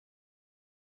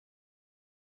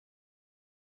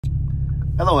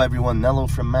Hello everyone, Nello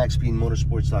from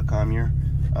Maxspeed-Motorsports.com here.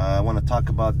 I want to talk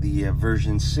about the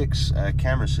version 6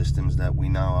 camera systems that we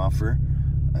now offer.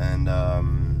 And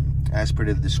as per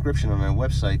the description on our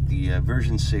website, the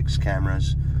version 6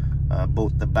 cameras,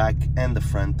 both the back and the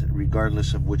front,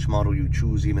 regardless of which model you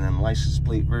choose, even in license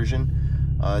plate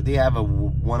version, they have a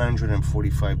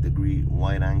 145 degree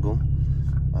wide angle.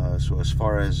 So as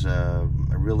far as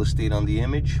real estate on the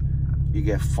image, you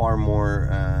get far more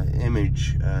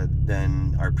image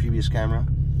than our previous camera.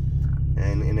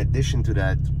 And in addition to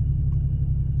that,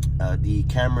 the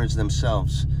cameras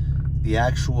themselves, the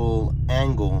actual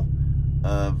angle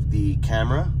of the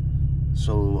camera,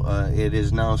 so it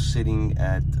is now sitting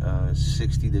at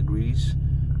 60 degrees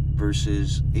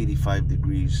versus 85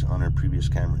 degrees on our previous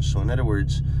cameras. So in other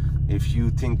words, if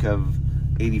you think of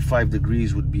 85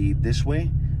 degrees would be this way,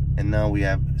 and now we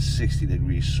have 60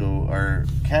 degrees. So our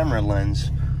camera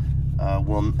lens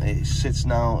it sits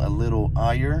now a little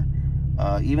higher,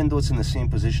 even though it's in the same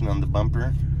position on the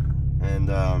bumper,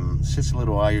 and sits a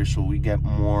little higher, so we get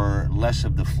less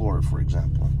of the floor, for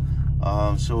example.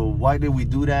 So why did we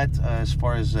do that? As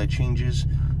far as changes,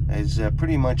 is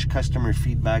pretty much customer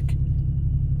feedback.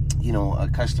 You know,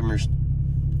 customers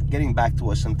getting back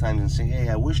to us sometimes and saying, hey,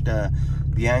 I wish the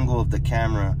angle of the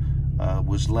camera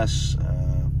was less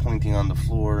pointing on the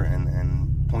floor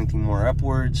and pointing more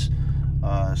upwards,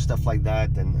 stuff like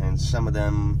that. And some of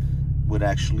them would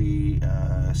actually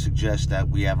suggest that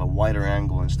we have a wider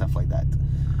angle and stuff like that.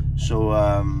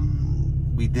 So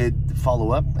we did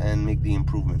follow up and make the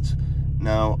improvements.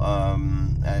 Now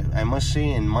I must say,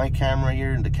 in my camera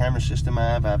here, the camera system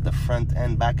I have the front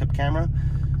and backup camera.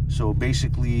 So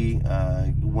basically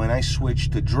when I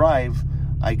switch to drive,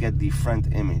 I get the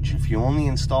front image. If you only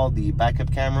install the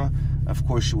backup camera, of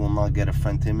course you will not get a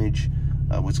front image.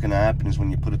 What's going to happen is when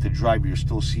you put it to drive, you'll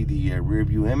still see the rear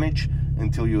view image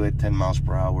until you hit 10 miles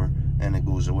per hour and it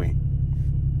goes away.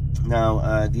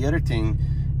 Now the other thing,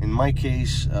 in my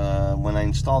case, when I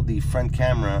installed the front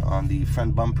camera on the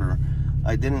front bumper,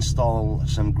 I did install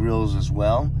some grills as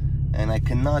well, and I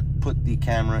cannot put the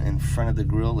camera in front of the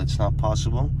grill. It's not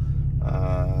possible.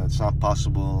 It's not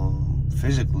possible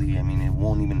physically. I mean, it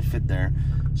won't even fit there.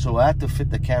 So I had to fit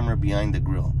the camera behind the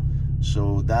grill.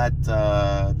 So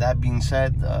that being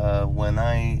said, when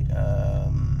I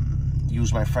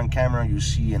use my front camera, you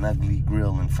see an ugly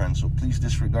grill in front. So please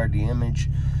disregard the image.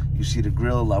 You see the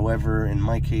grill. However, in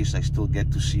my case, I still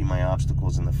get to see my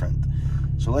obstacles in the front.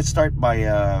 So let's start by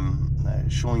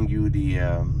showing you the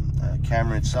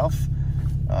camera itself,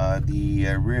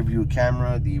 the rear view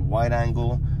camera, the wide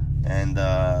angle. And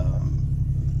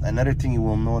another thing you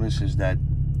will notice is that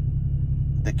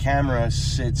the camera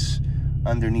sits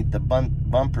underneath the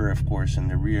bumper, of course, in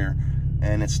the rear,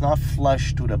 and it's not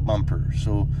flush to the bumper.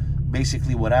 So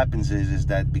basically what happens is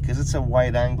that because it's a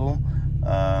wide angle,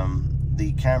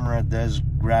 the camera does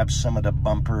grab some of the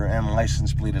bumper and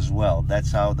license plate as well.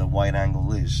 That's how the wide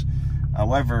angle is.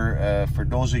 However, for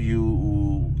those of you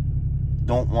who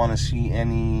don't want to see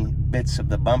any bits of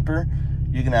the bumper,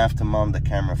 you're gonna have to mount the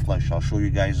camera flush. I'll show you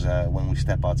guys when we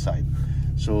step outside.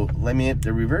 So let me hit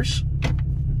the reverse.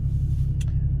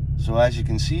 So as you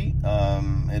can see,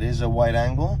 it is a wide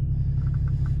angle,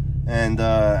 and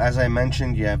as I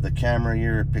mentioned, you have the camera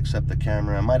here. It picks up the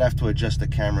camera. I might have to adjust the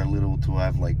camera a little to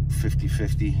have like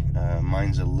 50-50.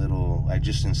 Mine's a little, I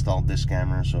just installed this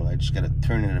camera, so I just got to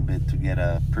turn it a bit to get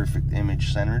a perfect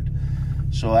image centered.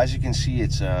 So as you can see,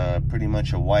 it's pretty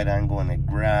much a wide angle, and it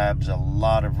grabs a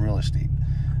lot of real estate.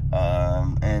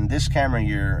 And this camera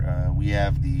here, we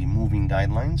have the moving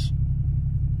guidelines,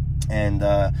 and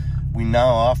we now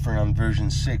offer on version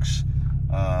 6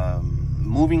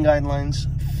 moving guidelines,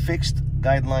 fixed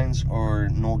guidelines, or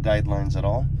no guidelines at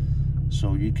all.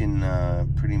 So you can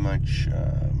pretty much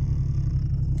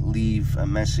leave a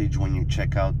message when you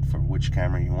check out for which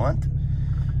camera you want.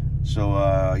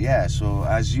 So yeah, so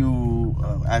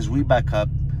as we back up,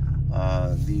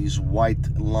 these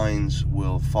white lines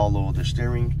will follow the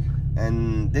steering,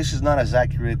 and this is not as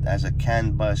accurate as a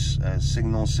CAN bus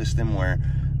signal system where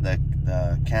the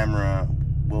camera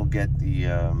will get the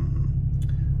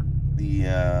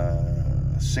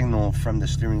signal from the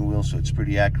steering wheel, so it's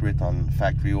pretty accurate on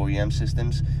factory OEM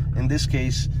systems. In this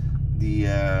case, the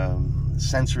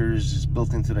sensors is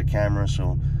built into the camera,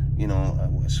 so you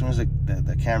know, as soon as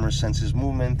the camera senses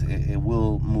movement, it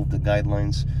will move the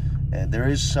guidelines. There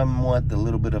is somewhat a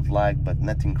little bit of lag, but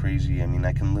nothing crazy. I mean,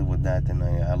 I can live with that, and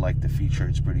I like the feature.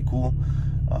 It's pretty cool.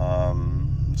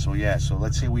 So yeah, so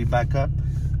let's say we back up.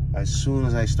 As soon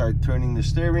as I start turning the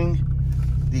steering,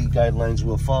 the guidelines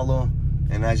will follow,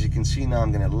 and as you can see now,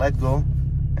 I'm gonna let go,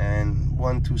 and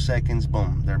 1-2 seconds,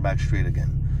 boom, they're back straight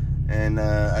again. And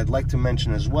I'd like to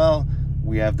mention as well,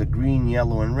 we have the green,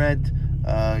 yellow, and red.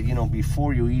 You know,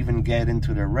 before you even get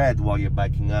into the red while you're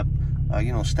backing up,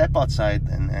 you know, step outside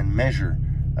and measure.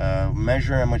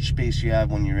 Measure how much space you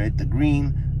have when you're at the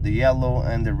green, the yellow,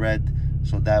 and the red,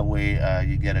 so that way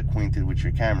you get acquainted with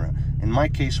your camera. In my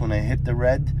case, when I hit the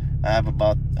red, I have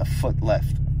about a foot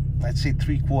left. I'd say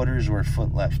 3/4 or a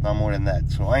foot left, not more than that.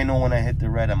 So I know when I hit the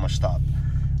red, I must stop.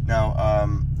 Now,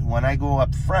 when I go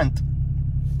up front,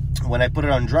 when I put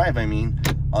it on drive, I mean,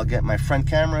 I'll get my front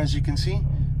camera, as you can see,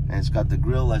 and it's got the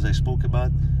grill as I spoke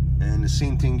about, and the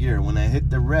same thing here. When I hit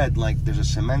the red, like there's a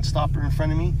cement stopper in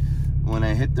front of me, when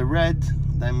I hit the red,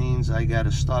 that means I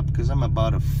gotta stop because I'm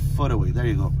about a foot away. There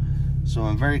you go. So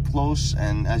I'm very close,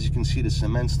 and as you can see, the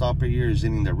cement stopper here is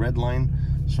hitting the red line,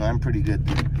 so I'm pretty good.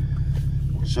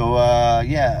 So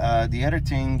yeah, the other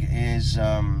thing is,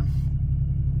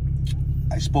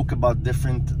 I spoke about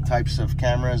different types of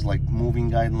cameras, like moving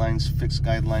guidelines, fixed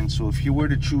guidelines. So if you were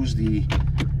to choose the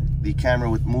camera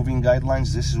with moving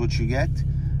guidelines, this is what you get.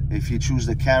 If you choose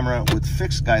the camera with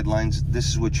fixed guidelines, this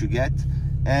is what you get.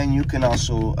 And you can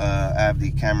also have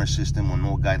the camera system with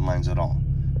no guidelines at all.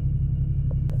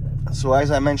 So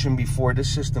as I mentioned before, this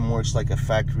system works like a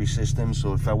factory system.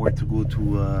 So if I were to go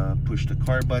to push the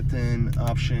car button,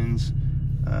 options,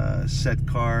 set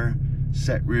car,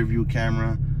 set rear view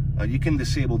camera, you can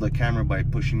disable the camera by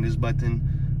pushing this button.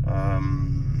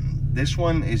 This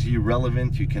one is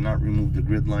irrelevant. You cannot remove the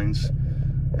grid lines.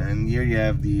 And here you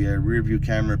have the rear view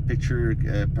camera picture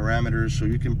parameters. So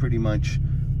you can pretty much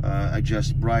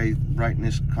adjust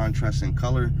brightness, contrast, and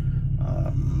color.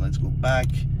 Let's go back.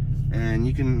 And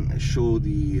you can show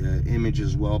the image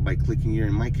as well by clicking here.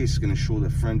 In my case, it's going to show the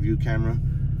front view camera.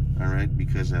 All right,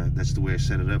 because that's the way I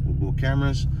set it up with both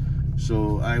cameras.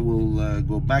 So I will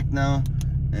go back now.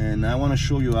 And I want to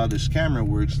show you how this camera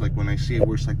works. Like when I say it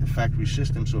works like the factory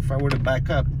system. So if I were to back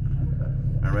up,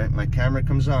 all right, my camera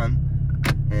comes on,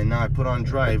 and now I put on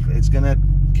drive. It's gonna,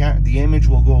 the image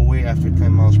will go away after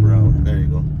 10 miles per hour. There you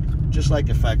go, just like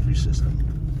a factory system.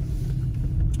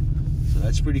 So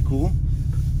that's pretty cool.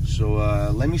 So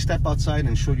let me step outside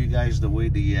and show you guys the way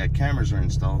the cameras are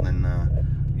installed, and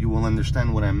you will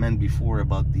understand what I meant before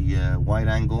about the wide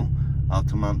angle, how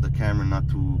to mount the camera not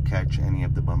to catch any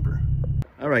of the bumper.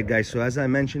 All right, guys, so as I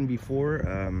mentioned before,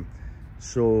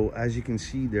 so as you can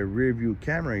see, the rear view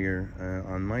camera here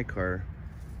on my car,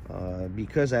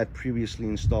 because I had previously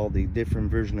installed a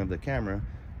different version of the camera,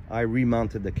 I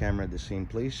remounted the camera at the same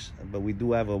place. But we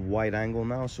do have a wide angle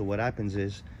now. So what happens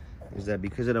is that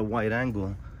because of the wide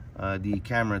angle, the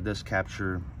camera does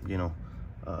capture, you know,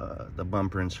 the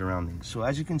bumper and surroundings. So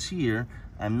as you can see here,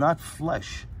 I'm not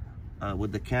flush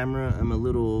with the camera. I'm a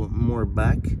little more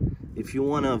back. If you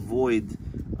want to avoid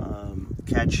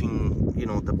catching, you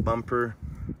know, the bumper,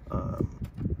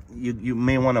 you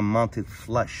may want to mount it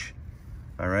flush.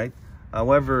 All right.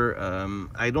 However,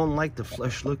 I don't like the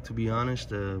flush look, to be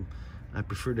honest. I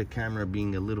prefer the camera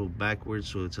being a little backwards,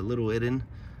 so it's a little hidden.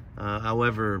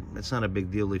 However, it's not a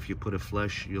big deal. If you put a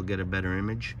flush, you'll get a better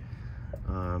image.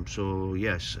 So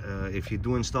yes, if you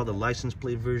do install the license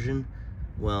plate version,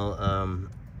 well,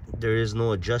 there is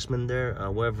no adjustment there.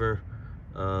 However,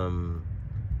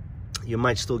 you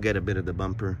might still get a bit of the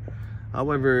bumper.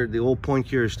 However, the whole point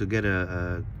here is to get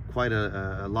quite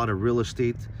a lot of real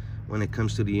estate when it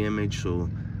comes to the image, so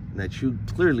that you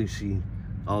clearly see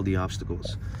all the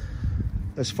obstacles.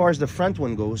 As far as the front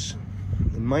one goes,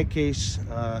 in my case,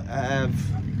 I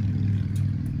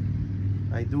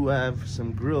do have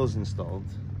some grills installed,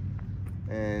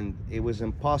 and it was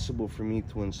impossible for me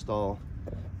to install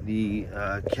the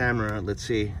camera, let's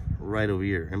say right over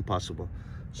here. Impossible.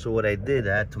 So what I did,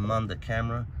 I had to mount the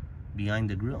camera behind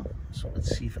the grill. So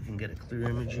let's see if I can get a clear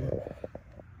image here.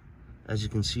 As you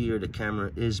can see here, the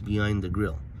camera is behind the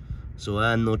grill, so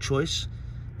I had no choice.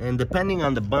 And depending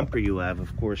on the bumper you have,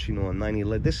 of course, you know, a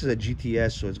 911, this is a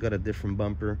GTS, so it's got a different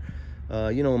bumper.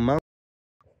 You know,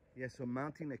 so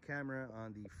mounting the camera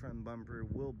on the front bumper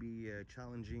will be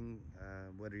challenging,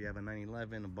 whether you have a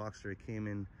 911, a Boxster, a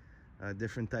Cayman,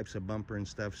 different types of bumper and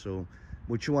stuff. So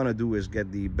what you want to do is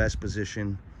get the best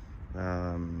position,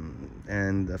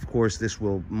 and of course this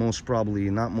will most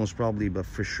probably, not most probably, but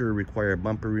for sure require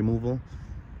bumper removal.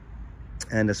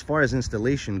 And as far as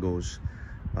installation goes,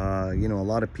 you know, a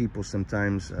lot of people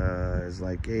sometimes is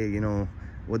like, hey, you know,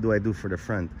 what do I do for the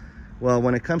front? Well,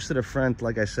 when it comes to the front,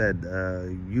 like I said,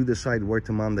 you decide where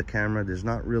to mount the camera. There's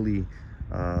not really,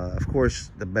 of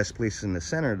course, the best place in the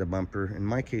center of the bumper. In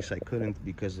my case, I couldn't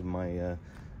because of my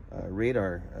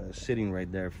radar sitting right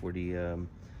there for the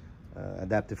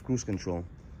adaptive cruise control.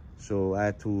 So I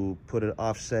had to put it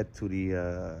offset to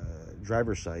the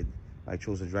driver's side, I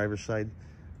chose the driver's side.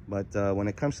 But when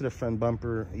it comes to the front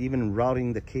bumper, even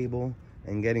routing the cable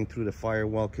and getting through the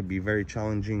firewall could be very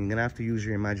challenging. You're gonna have to use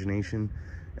your imagination.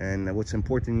 And what's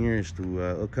important here is to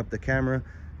hook up the camera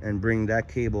and bring that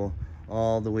cable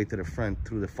all the way to the front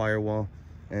through the firewall.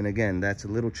 And again, that's a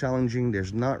little challenging.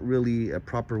 There's not really a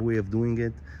proper way of doing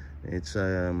it. It's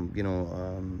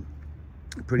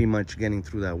pretty much getting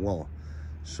through that wall.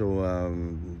 So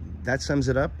that sums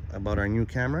it up about our new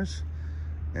cameras.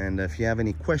 And if you have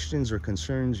any questions or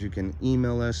concerns, you can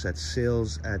email us at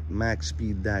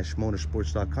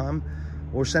sales@maxspeed-motorsports.com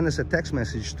or send us a text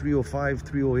message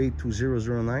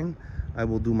 305-308-2009. I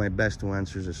will do my best to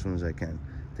answer as soon as I can.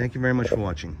 Thank you very much for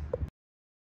watching.